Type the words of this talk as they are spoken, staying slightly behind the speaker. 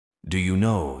Do you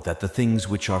know that the things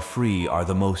which are free are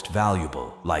the most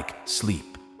valuable, like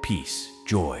sleep, peace,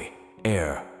 joy,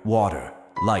 air, water,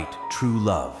 light, true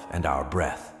love, and our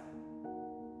breath?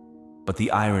 But the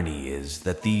irony is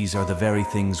that these are the very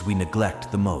things we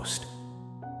neglect the most.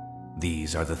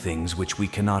 These are the things which we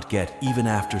cannot get even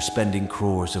after spending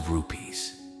crores of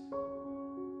rupees.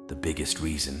 The biggest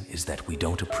reason is that we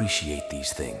don't appreciate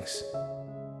these things.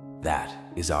 That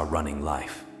is our running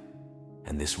life.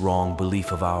 And this wrong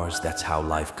belief of ours, that's how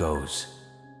life goes.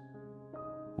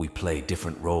 We play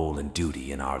different role and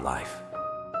duty in our life.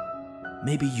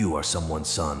 Maybe you are someone's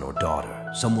son or daughter,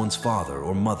 someone's father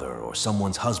or mother, or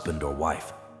someone's husband or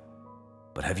wife.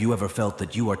 But have you ever felt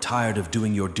that you are tired of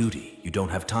doing your duty? You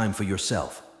don't have time for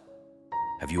yourself?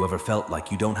 Have you ever felt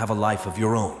like you don't have a life of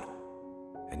your own,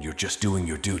 and you're just doing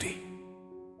your duty?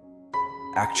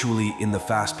 Actually, in the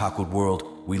fast-paced world,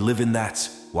 we live in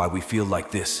that's why we feel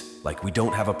like this, like we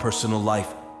don't have a personal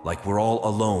life, like we're all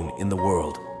alone in the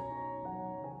world.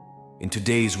 In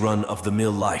today's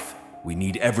run-of-the-mill life, we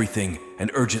need everything and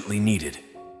urgently needed.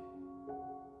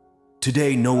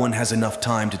 Today, no one has enough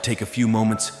time to take a few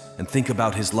moments and think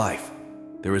about his life.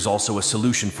 There is also a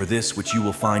solution for this, which you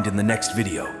will find in the next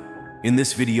video. In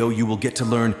this video, you will get to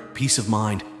learn peace of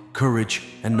mind, courage,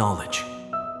 and knowledge.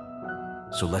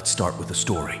 So let's start with a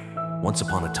story. Once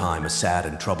upon a time, a sad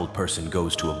and troubled person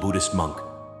goes to a Buddhist monk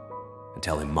and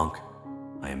tell him, "Monk,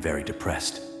 I am very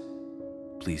depressed.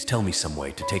 Please tell me some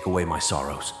way to take away my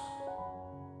sorrows."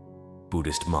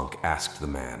 Buddhist monk asked the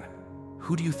man,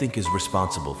 "Who do you think is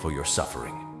responsible for your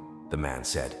suffering?" The man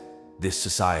said, "This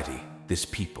society, this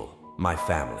people, my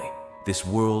family, this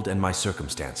world, and my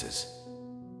circumstances."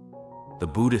 The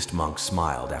Buddhist monk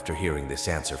smiled after hearing this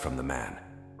answer from the man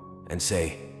and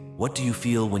say, "What do you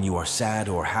feel when you are sad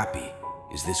or happy?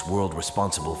 Is this world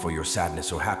responsible for your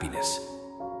sadness or happiness?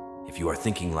 If you are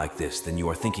thinking like this, then you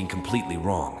are thinking completely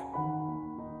wrong.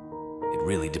 It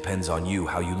really depends on you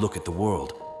how you look at the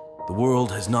world. The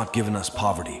world has not given us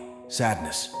poverty,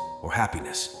 sadness, or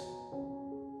happiness.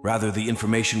 Rather, the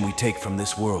information we take from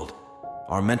this world,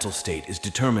 our mental state is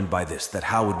determined by this, that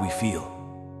how would we feel?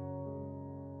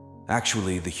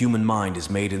 Actually, the human mind is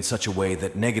made in such a way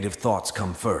that negative thoughts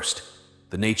come first.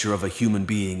 The nature of a human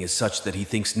being is such that he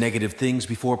thinks negative things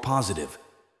before positive.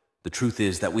 The truth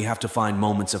is that we have to find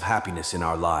moments of happiness in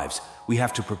our lives. We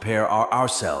have to prepare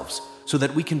ourselves so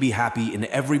that we can be happy in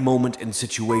every moment and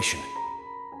situation.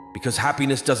 Because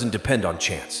happiness doesn't depend on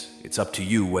chance. It's up to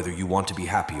you whether you want to be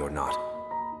happy or not.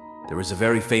 There is a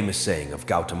very famous saying of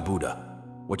Gautam Buddha,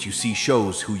 "What you see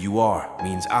shows who you are,"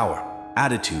 means our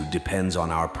attitude depends on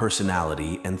our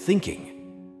personality and thinking.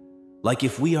 Like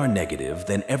if we are negative,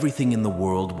 then everything in the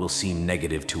world will seem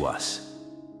negative to us.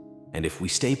 And if we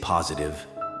stay positive,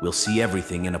 we'll see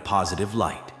everything in a positive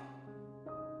light.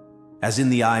 As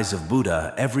in the eyes of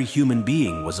Buddha, every human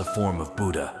being was a form of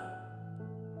Buddha.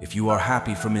 If you are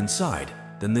happy from inside,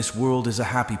 then this world is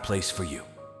a happy place for you.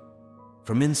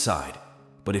 From inside.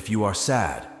 But if you are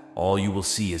sad, all you will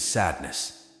see is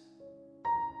sadness.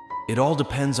 It all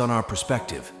depends on our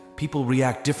perspective. People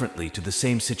react differently to the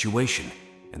same situation,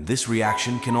 and this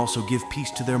reaction can also give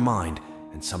peace to their mind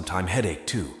and sometimes headache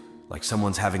too, like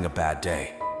someone's having a bad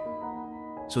day.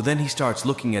 So then he starts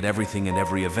looking at everything and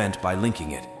every event by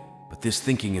linking it. But this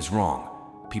thinking is wrong.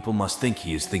 People must think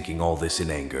he is thinking all this in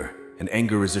anger, and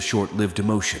anger is a short-lived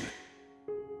emotion.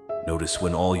 Notice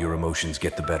when all your emotions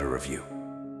get the better of you,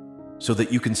 so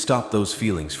that you can stop those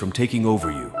feelings from taking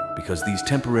over you, because these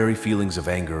temporary feelings of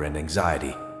anger and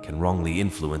anxiety can wrongly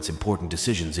influence important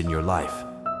decisions in your life.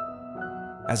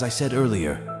 As I said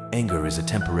earlier, anger is a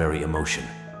temporary emotion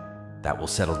that will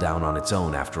settle down on its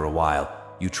own after a while.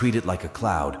 You treat it like a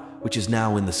cloud, which is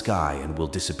now in the sky and will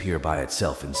disappear by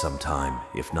itself in some time.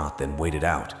 If not, then wait it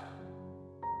out.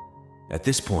 At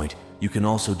this point, you can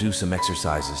also do some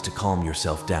exercises to calm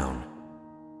yourself down.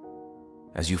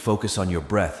 As you focus on your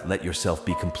breath, let yourself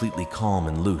be completely calm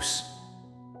and loose.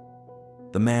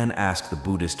 The man asked the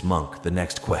Buddhist monk the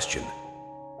next question: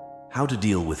 how to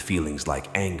deal with feelings like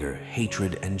anger,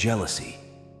 hatred, and jealousy,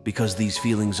 because these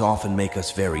feelings often make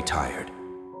us very tired.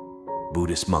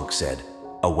 Buddhist monk said,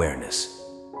 awareness.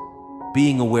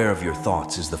 Being aware of your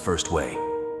thoughts is the first way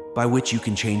by which you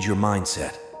can change your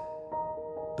mindset.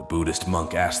 The Buddhist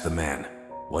monk asked the man,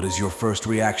 "What is your first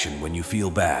reaction when you feel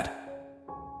bad?"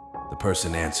 The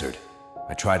person answered,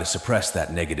 "I try to suppress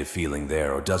that negative feeling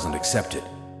there, or doesn't accept it,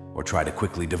 or try to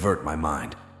quickly divert my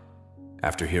mind."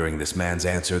 After hearing this man's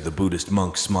answer, the Buddhist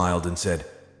monk smiled and said,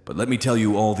 "But let me tell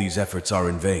you, all these efforts are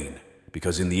in vain,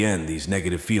 because in the end, these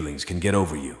negative feelings can get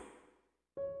over you."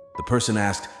 The person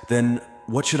asked, "Then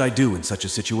what should I do in such a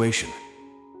situation?"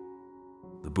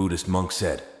 The Buddhist monk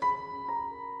said,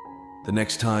 The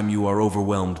next time you are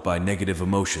overwhelmed by negative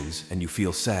emotions and you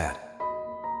feel sad.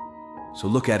 So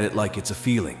look at it like it's a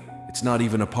feeling. It's not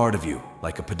even a part of you,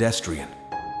 like a pedestrian.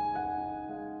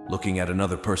 Looking at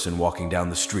another person walking down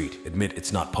the street, admit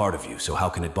it's not part of you, so how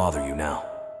can it bother you now?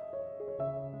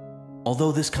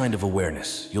 Although this kind of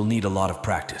awareness, you'll need a lot of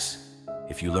practice.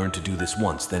 If you learn to do this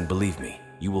once, then believe me,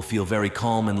 you will feel very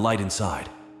calm and light inside.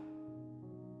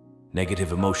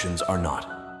 Negative emotions are not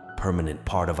a permanent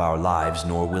part of our lives,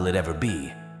 nor will it ever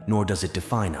be, nor does it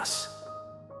define us.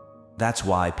 That's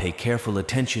why pay careful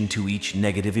attention to each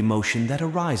negative emotion that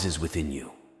arises within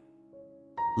you.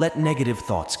 Let negative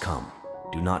thoughts come.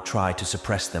 Do not try to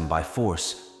suppress them by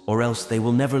force, or else they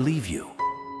will never leave you.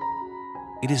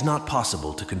 It is not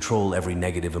possible to control every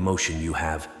negative emotion you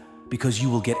have, because you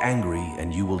will get angry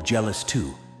and you will jealous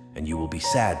too, and you will be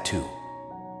sad too.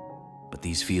 But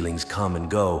these feelings come and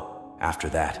go. After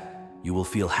that, you will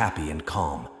feel happy and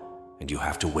calm, and you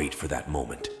have to wait for that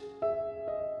moment.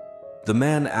 The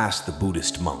man asked the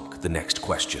Buddhist monk the next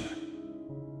question.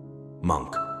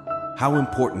 Monk, how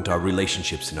important are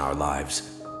relationships in our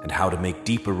lives, and how to make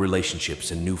deeper relationships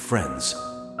and new friends?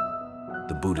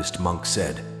 The Buddhist monk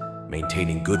said,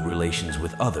 maintaining good relations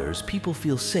with others, people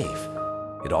feel safe.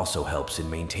 It also helps in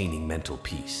maintaining mental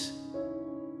peace.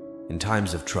 In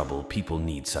times of trouble, people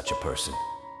need such a person.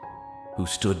 Who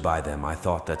stood by them, I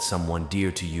thought that someone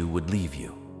dear to you would leave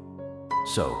you.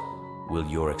 So, will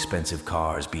your expensive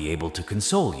cars be able to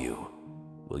console you?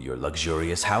 Will your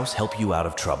luxurious house help you out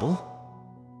of trouble?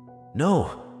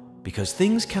 No, because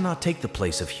things cannot take the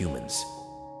place of humans.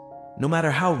 No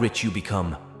matter how rich you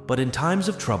become, but in times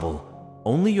of trouble,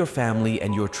 only your family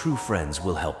and your true friends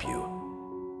will help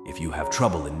you. If you have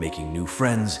trouble in making new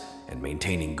friends and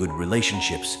maintaining good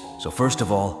relationships, so first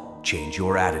of all, change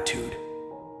your attitude.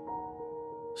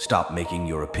 Stop making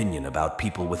your opinion about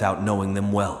people without knowing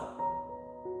them well.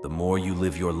 The more you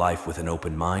live your life with an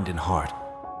open mind and heart,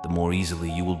 the more easily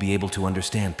you will be able to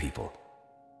understand people.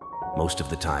 Most of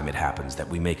the time it happens that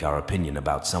we make our opinion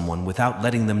about someone without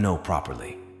letting them know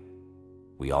properly.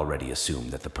 We already assume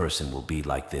that the person will be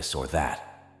like this or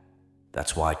that.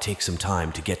 That's why take some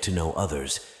time to get to know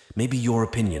others. Maybe your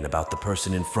opinion about the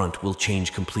person in front will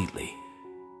change completely.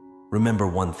 Remember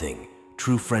one thing,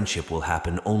 true friendship will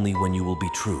happen only when you will be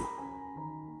true.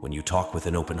 When you talk with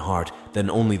an open heart, then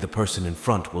only the person in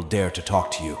front will dare to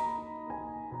talk to you.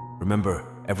 Remember,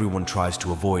 everyone tries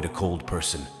to avoid a cold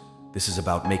person. This is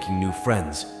about making new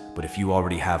friends, but if you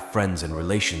already have friends and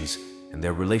relations, and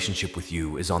their relationship with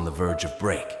you is on the verge of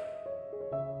break,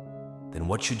 then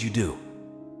what should you do?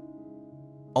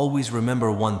 Always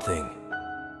remember one thing.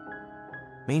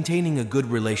 Maintaining a good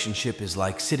relationship is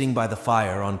like sitting by the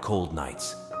fire on cold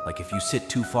nights. Like if you sit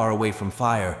too far away from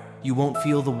fire, you won't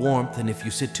feel the warmth, and if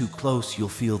you sit too close, you'll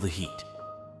feel the heat.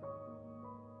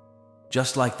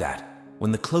 Just like that,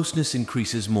 when the closeness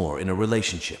increases more in a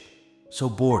relationship, so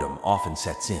boredom often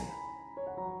sets in.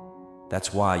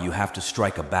 That's why you have to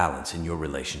strike a balance in your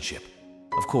relationship.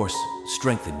 Of course,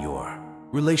 strengthen your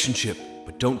relationship,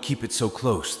 but don't keep it so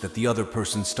close that the other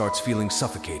person starts feeling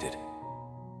suffocated.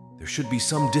 There should be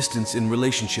some distance in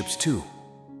relationships too,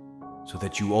 so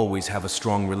that you always have a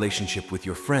strong relationship with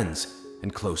your friends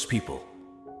and close people.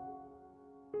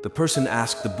 The person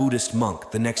asked the Buddhist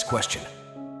monk the next question.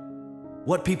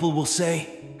 What people will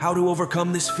say? How to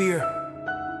overcome this fear?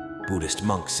 Buddhist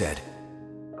monk said,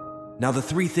 now the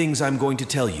 3 things I'm going to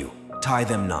tell you, tie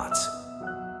them knots.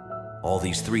 All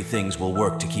these 3 things will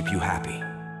work to keep you happy.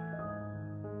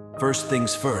 First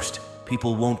things first,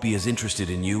 people won't be as interested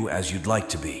in you as you'd like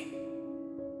to be.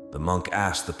 The monk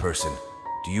asked the person,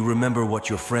 do you remember what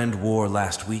your friend wore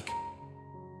last week?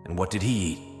 And what did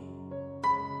he eat?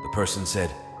 The person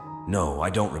said, no, I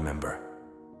don't remember.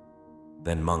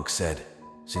 Then monk said,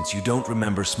 since you don't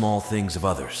remember small things of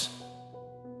others,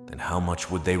 then how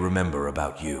much would they remember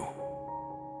about you?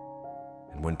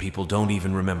 And when people don't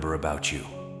even remember about you,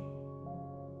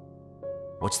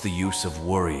 what's the use of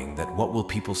worrying that what will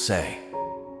people say?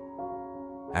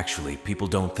 Actually, people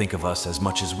don't think of us as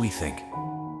much as we think.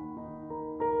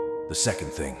 The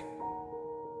second thing,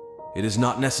 it is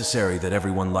not necessary that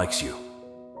everyone likes you.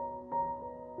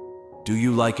 Do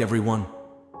you like everyone?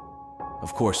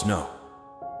 Of course, no.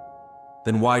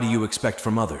 Then why do you expect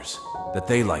from others that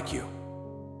they like you?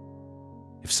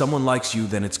 If someone likes you,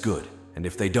 then it's good, and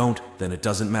if they don't, then it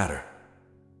doesn't matter.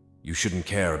 You shouldn't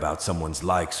care about someone's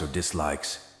likes or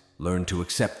dislikes. Learn to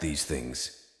accept these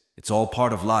things. It's all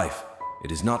part of life.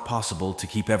 It is not possible to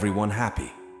keep everyone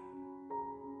happy.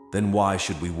 Then why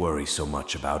should we worry so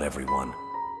much about everyone?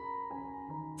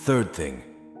 Third thing,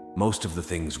 most of the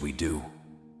things we do,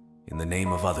 in the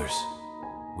name of others,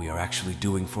 we are actually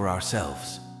doing for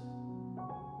ourselves.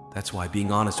 That's why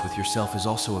being honest with yourself is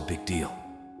also a big deal.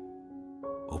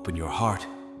 Open your heart,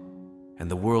 and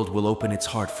the world will open its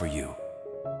heart for you.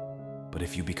 But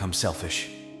if you become selfish,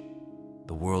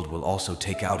 the world will also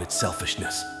take out its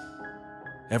selfishness.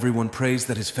 Everyone prays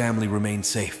that his family remains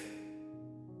safe.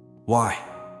 Why?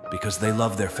 Because they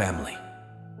love their family.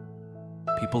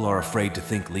 People are afraid to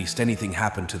think lest anything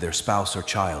happen to their spouse or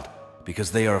child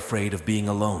because they are afraid of being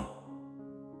alone.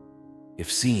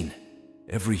 If seen,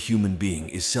 every human being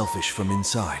is selfish from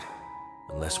inside,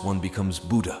 unless one becomes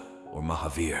Buddha or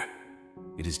Mahavir.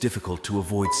 It is difficult to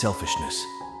avoid selfishness.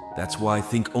 That's why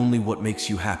think only what makes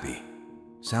you happy.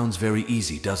 Sounds very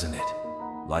easy, doesn't it?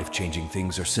 Life-changing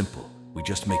things are simple. We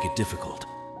just make it difficult.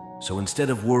 So instead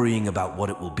of worrying about what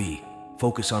it will be,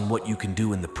 focus on what you can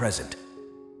do in the present.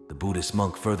 The Buddhist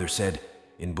monk further said,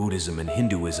 in Buddhism and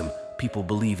Hinduism, people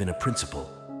believe in a principle.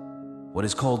 What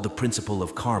is called the principle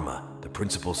of karma. The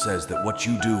principle says that what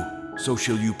you do, so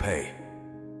shall you pay.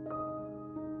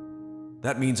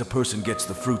 That means a person gets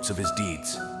the fruits of his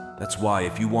deeds. That's why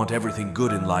if you want everything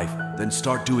good in life, then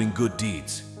start doing good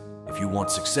deeds. If you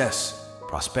want success,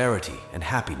 prosperity, and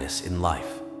happiness in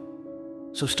life,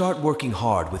 so start working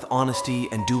hard with honesty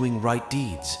and doing right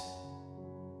deeds.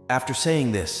 After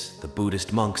saying this, the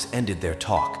Buddhist monks ended their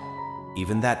talk.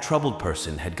 Even that troubled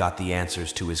person had got the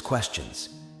answers to his questions.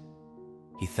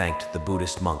 He thanked the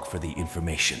Buddhist monk for the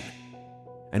information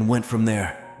and went from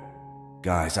there.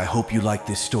 Guys, I hope you liked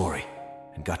this story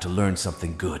and got to learn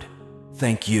something good.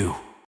 Thank you.